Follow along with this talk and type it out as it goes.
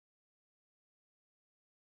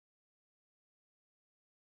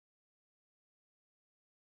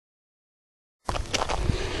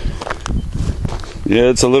Yeah,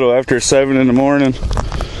 it's a little after 7 in the morning.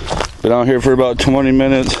 Been out here for about 20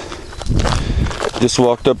 minutes. Just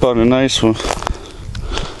walked up on a nice one.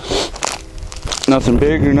 Nothing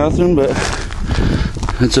big or nothing, but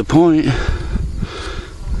it's a point.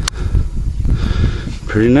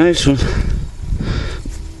 Pretty nice one.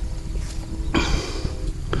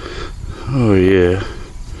 Oh yeah.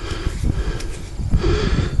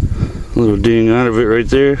 A little ding out of it right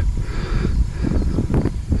there.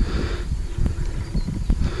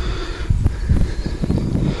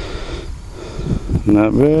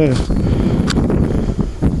 Not bad.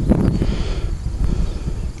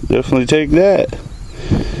 Definitely take that.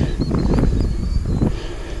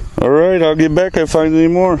 Alright, I'll get back if I find any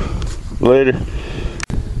more later.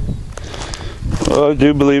 Well, I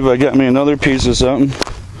do believe I got me another piece of something.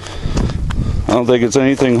 I don't think it's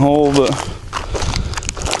anything whole, but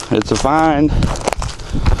it's a find.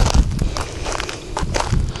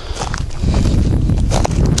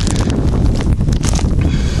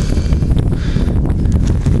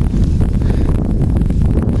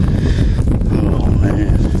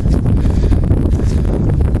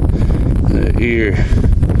 Ear.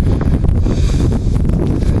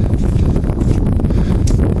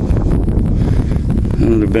 That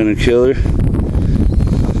would have been a killer.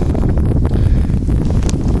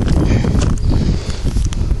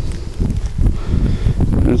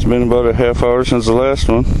 It's been about a half hour since the last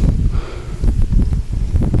one.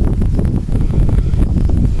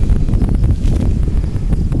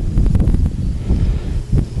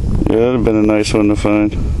 Yeah, that'd have been a nice one to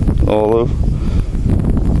find. Olive.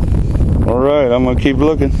 Alright, I'm gonna keep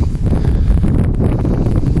looking.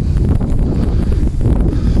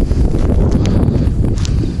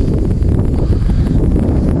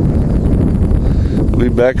 I'll be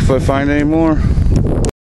back if I find any more.